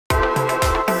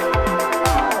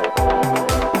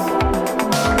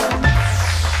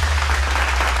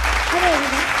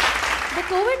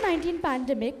COVID-19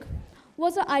 pandemic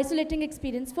was an isolating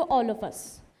experience for all of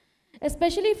us,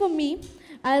 especially for me,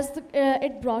 as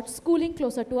it brought schooling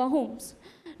closer to our homes.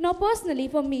 Now, personally,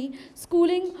 for me,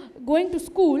 going to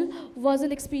school was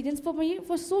an experience for me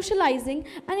for socializing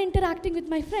and interacting with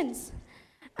my friends.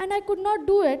 And I could not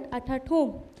do it at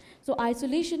home. So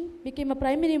isolation became a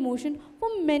primary emotion for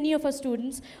many of our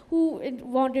students who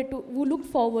looked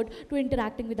forward to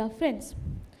interacting with our friends.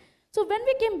 So when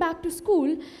we came back to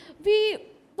school, we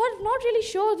were not really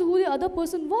sure who the other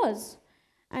person was.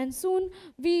 And soon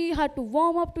we had to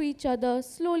warm up to each other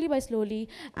slowly by slowly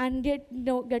and get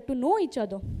to know each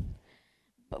other.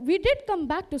 But we did come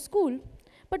back to school,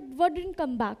 but what didn't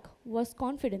come back was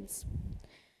confidence.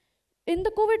 In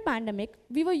the COVID pandemic,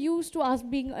 we were used to us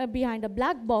being behind a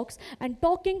black box and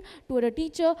talking to a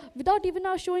teacher without even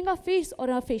showing our face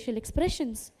or our facial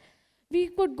expressions. We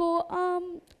could go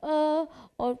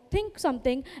or think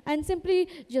something and simply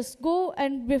just go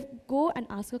and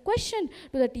ask a question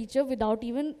to the teacher without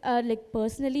even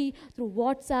personally through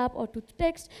WhatsApp or to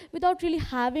text, without really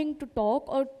having to talk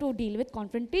or to deal with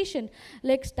confrontation,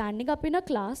 like standing up in a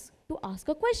class to ask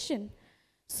a question.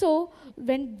 So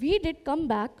when we did come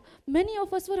back, many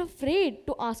of us were afraid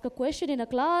to ask a question in a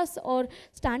class or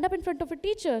stand up in front of a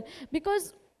teacher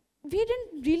because we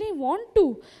didn't really want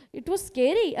to. It was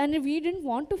scary, and we didn't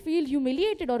want to feel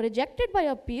humiliated or rejected by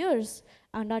our peers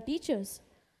and our teachers.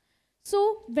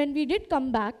 So when we did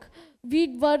come back,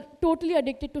 we were totally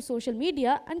addicted to social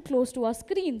media and close to our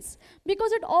screens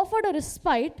because it offered a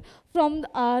respite from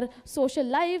our social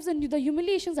lives and the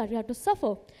humiliations that we had to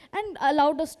suffer and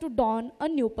allowed us to don a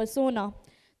new persona.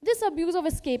 This abuse of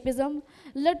escapism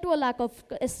led to a lack of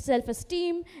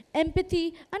self-esteem,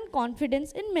 empathy, and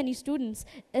confidence in many students,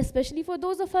 especially for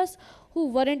those of us who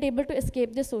weren't able to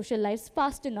escape their social lives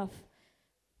fast enough.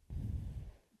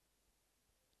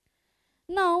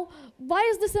 Now, why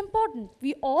is this important?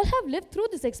 We all have lived through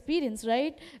this experience,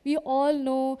 right? We all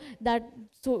know that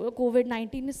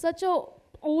COVID-19 is such an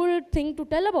old thing to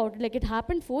tell about. Like, it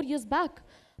happened 4 years back.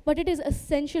 But it is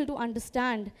essential to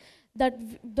understand that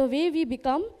the way we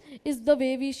become is the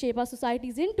way we shape our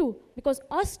societies into, because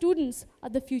us students are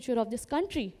the future of this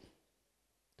country.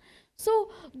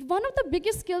 So one of the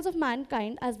biggest skills of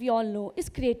mankind, as we all know, is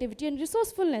creativity and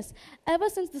resourcefulness. Ever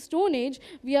since the Stone Age,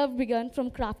 we have begun from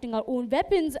crafting our own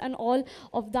weapons and all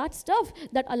of that stuff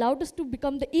that allowed us to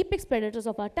become the apex predators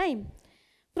of our time.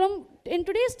 In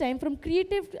today's time, from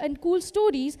creative and cool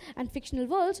stories and fictional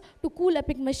worlds to cool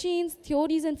epic machines,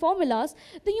 theories, and formulas,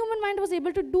 the human mind was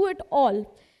able to do it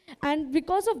all. And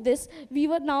because of this, we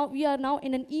are now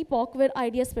in an epoch where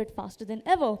ideas spread faster than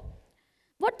ever.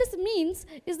 What this means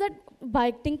is that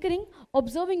by tinkering,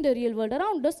 observing the real world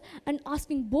around us, and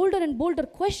asking bolder and bolder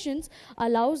questions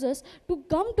allows us to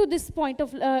come to this point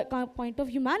of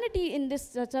humanity in this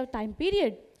such a time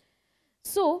period.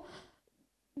 So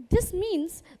this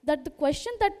means that the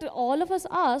question that all of us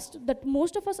asked, that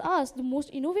most of us asked, the most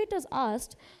innovators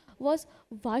asked, was,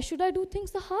 why should I do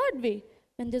things the hard way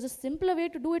when there's a simpler way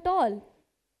to do it all?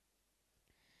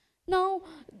 Now,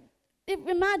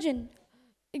 imagine,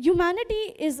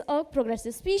 humanity is a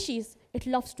progressive species. It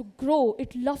loves to grow.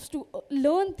 It loves to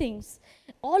learn things.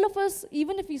 All of us,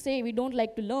 even if we say we don't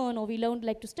like to learn or we don't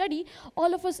like to study,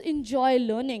 all of us enjoy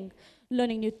learning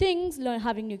new things,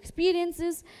 having new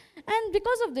experiences. And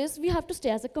because of this, we have to stay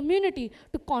as a community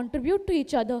to contribute to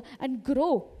each other and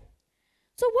grow.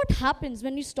 So what happens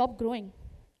when we stop growing?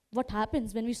 What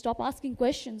happens when we stop asking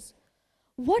questions?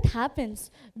 What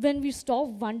happens when we stop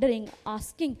wondering,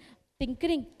 asking,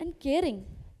 tinkering, and caring?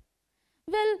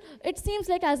 Well, it seems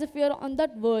like as if we are on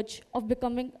that verge of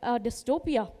becoming a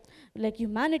dystopia, like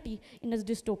humanity in a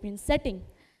dystopian setting,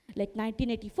 like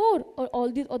 1984 or all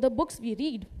these other books we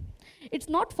read. It's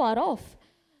not far off.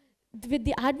 With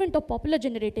the advent of popular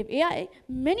generative AI,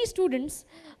 many students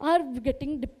are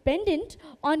getting dependent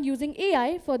on using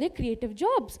AI for their creative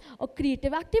jobs or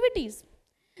creative activities.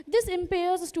 This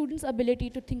impairs a student's ability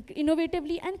to think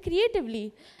innovatively and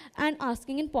creatively and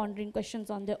asking and pondering questions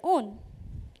on their own.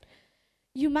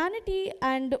 Humanity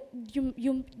and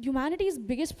humanity's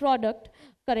biggest product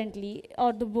currently,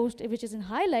 or the most which is in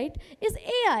highlight, is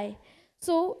AI.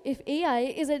 So if AI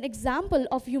is an example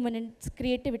of human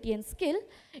creativity and skill,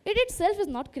 it itself is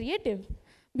not creative.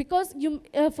 Because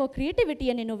for creativity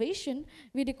and innovation,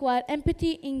 we require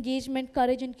empathy, engagement,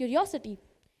 courage, and curiosity.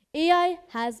 AI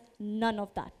has none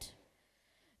of that.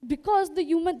 Because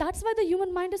that's why the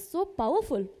human mind is so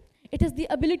powerful. It has the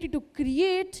ability to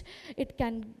create, it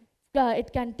can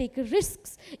take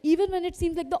risks, even when it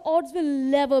seems like the odds will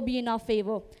never be in our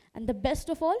favor. And the best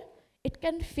of all, it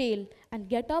can fail and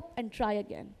get up and try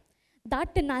again.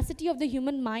 That tenacity of the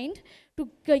human mind to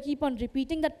keep on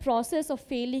repeating that process of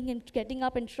failing and getting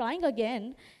up and trying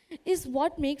again is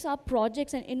what makes our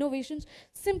projects and innovations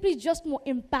simply just more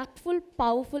impactful,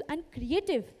 powerful, and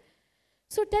creative.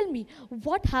 So tell me,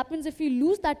 what happens if we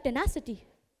lose that tenacity?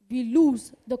 We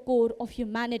lose the core of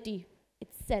humanity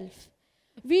itself.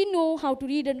 We know how to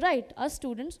read and write. Us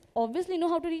students obviously know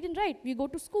how to read and write. We go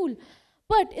to school.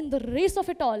 But in the race of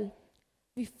it all,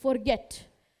 we forget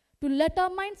to let our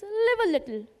minds live a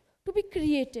little, to be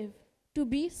creative, to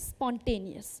be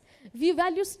spontaneous. We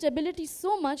value stability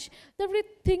so much that we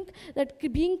think that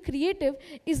being creative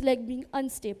is like being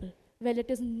unstable. Well,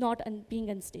 it is not being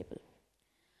unstable.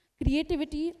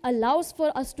 Creativity allows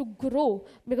for us to grow,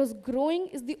 because growing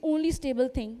is the only stable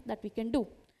thing that we can do.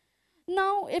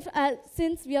 Now,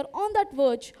 since we are on that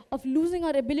verge of losing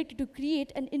our ability to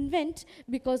create and invent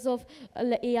because of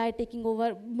AI taking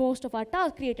over most of our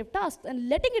creative tasks and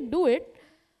letting it do it,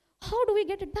 how do we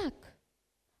get it back?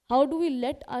 How do we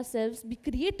let ourselves be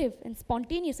creative and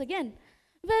spontaneous again?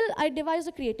 Well, I devised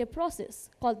a creative process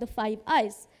called the 5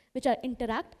 I's, which are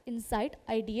interact, incite,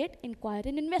 ideate, inquire,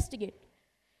 and investigate.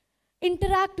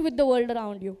 Interact with the world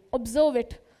around you. Observe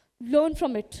it. Learn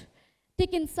from it.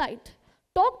 Take insight.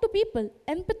 Talk to people.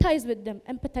 Empathize with them.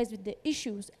 Empathize with their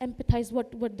issues. Empathize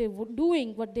what they're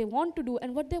doing, what they want to do,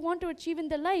 and what they want to achieve in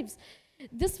their lives.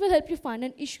 This will help you find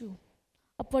an issue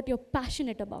of what you're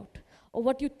passionate about, or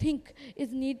what you think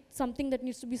is something that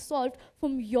needs to be solved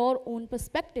from your own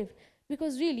perspective.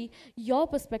 Because really, your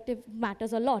perspective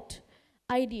matters a lot.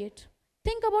 Ideate.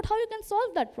 Think about how you can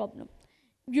solve that problem.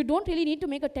 You don't really need to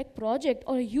make a tech project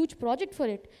or a huge project for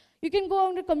it. You can go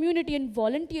out in a community and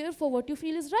volunteer for what you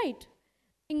feel is right.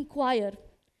 Inquire.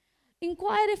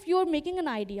 Inquire if you're making an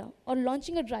idea or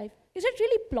launching a drive. Is it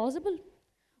really plausible?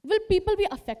 Will people be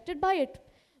affected by it?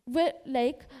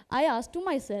 Like I asked to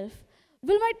myself,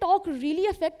 will my talk really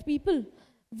affect people?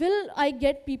 Will I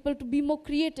get people to be more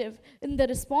creative in the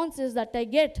responses that I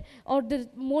get, or the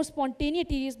more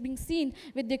spontaneity is being seen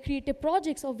with their creative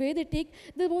projects, or where they take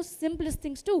the most simplest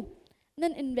things too?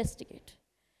 Then investigate.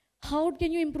 How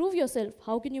can you improve yourself?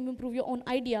 How can you improve your own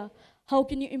idea? How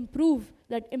can you improve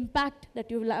that impact that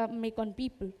you will make on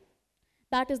people?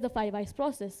 That is the 5 I's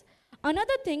process.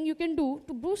 Another thing you can do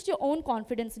to boost your own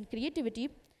confidence and creativity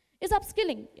is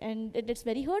upskilling, and it's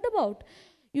very heard about.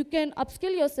 You can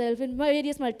upskill yourself in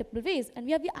various multiple ways, and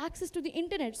we have the access to the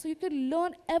internet, so you can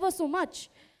learn ever so much.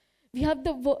 We have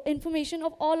the information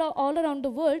of all around the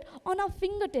world on our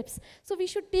fingertips, so we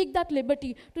should take that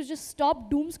liberty to just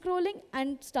stop doom scrolling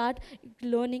and start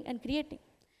learning and creating.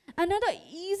 Another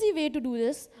easy way to do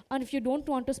this, and if you don't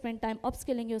want to spend time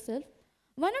upskilling yourself,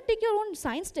 why not take your own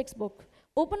science textbook,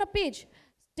 open a page,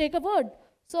 take a word,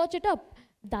 search it up.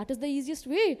 That is the easiest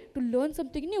way to learn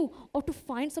something new, or to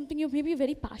find something you may be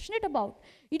very passionate about.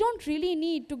 You don't really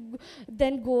need to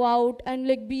then go out and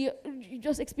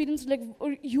just experience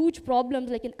huge problems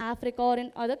like in Africa or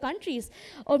in other countries,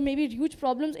 or maybe huge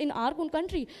problems in our own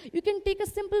country. You can take a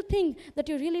simple thing that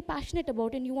you're really passionate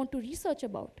about and you want to research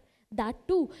about. That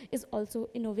too is also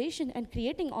innovation and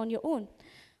creating on your own.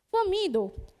 For me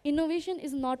though, innovation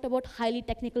is not about highly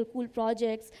technical cool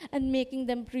projects and making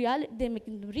them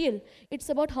real. It's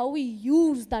about how we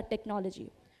use that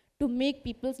technology to make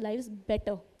people's lives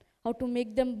better, how to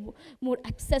make them more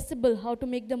accessible, how to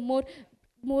make them more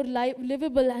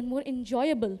livable and more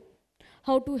enjoyable,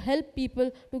 how to help people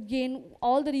to gain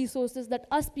all the resources that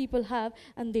us people have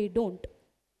and they don't.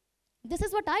 This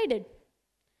is what I did.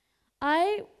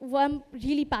 I am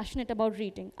really passionate about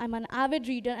reading. I'm an avid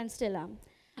reader and still am.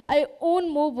 I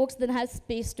own more books than I have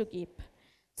space to keep.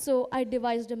 So I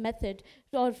devised a method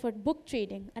for book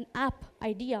trading, an app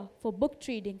idea for book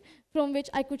trading, from which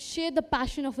I could share the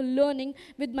passion of learning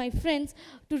with my friends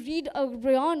to read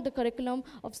beyond the curriculum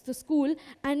of the school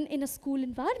and in a school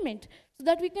environment, so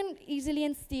that we can easily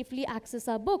and safely access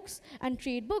our books and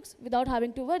trade books without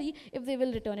having to worry if they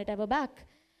will return it ever back.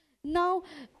 Now,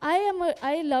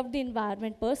 I love the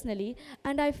environment personally,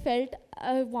 and I felt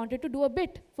I wanted to do a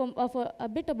bit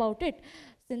about it,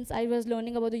 since I was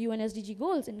learning about the UN SDG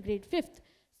goals in grade 5th.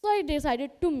 So I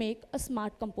decided to make a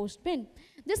smart compost bin.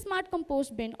 This smart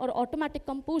compost bin or automatic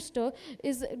composter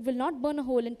will not burn a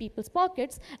hole in people's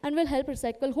pockets and will help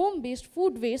recycle home-based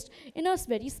food waste in a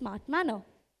very smart manner.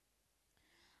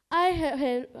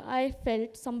 I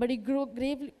felt somebody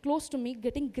close to me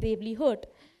getting gravely hurt.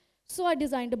 So I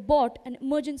designed a bot, an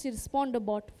emergency responder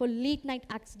bot for late night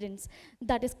accidents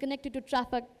that is connected to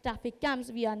traffic cams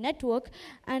via network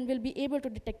and will be able to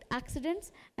detect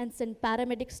accidents and send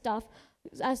paramedic staff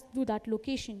to that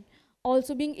location.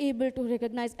 Also being able to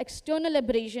recognize external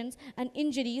abrasions and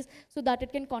injuries so that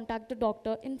it can contact the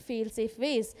doctor in fail-safe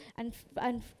ways and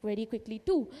very quickly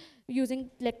too, using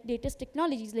latest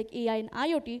technologies like AI and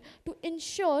IoT to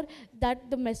ensure that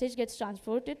the message gets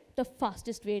transported the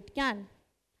fastest way it can.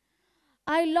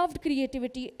 I loved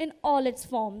creativity in all its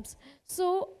forms,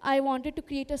 so I wanted to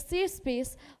create a safe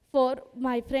space for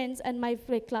my friends and my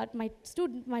friends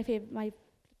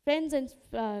and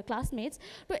classmates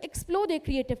to explore their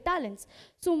creative talents.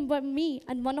 So me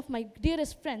and one of my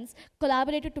dearest friends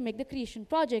collaborated to make the creation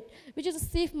project, which is a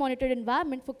safe monitored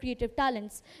environment for creative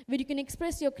talents, where you can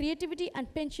express your creativity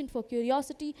and penchant for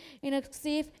curiosity in a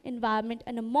safe environment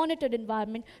and a monitored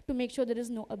environment to make sure there is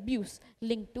no abuse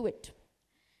linked to it.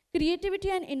 Creativity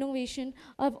and innovation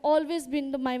have always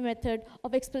been my method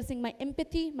of expressing my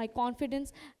empathy, my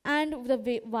confidence, and the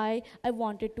way why I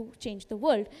wanted to change the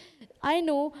world. I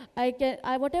know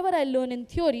whatever I learn in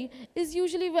theory is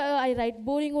usually where I write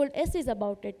boring old essays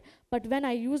about it. But when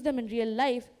I use them in real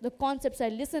life, the concepts I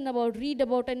listen about, read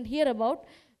about, and hear about,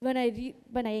 when I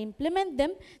implement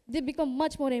them, they become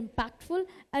much more impactful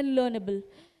and learnable.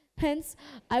 Hence,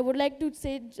 I would like to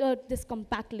say this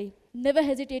compactly. Never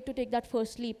hesitate to take that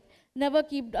first leap. Never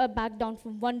keep back down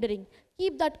from wondering.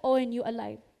 Keep that awe in you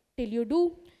alive. Till you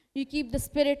do, you keep the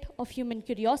spirit of human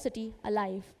curiosity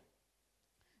alive.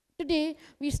 Today,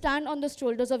 we stand on the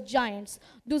shoulders of giants,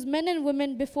 those men and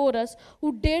women before us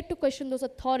who dared to question those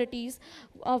authorities,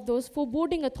 of those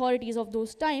foreboding authorities of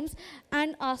those times,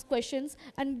 and ask questions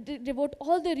and devote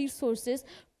all their resources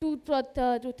to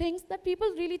things that people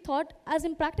really thought as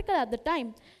impractical at the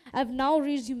time, have now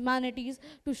reached humanities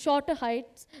to shorter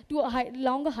heights, to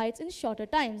longer heights in shorter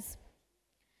times.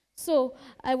 So,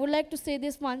 I would like to say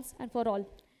this once and for all.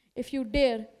 If you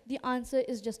dare, the answer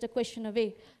is just a question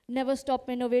away. Never stop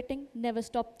innovating, never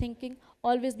stop thinking,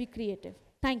 always be creative.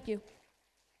 Thank you.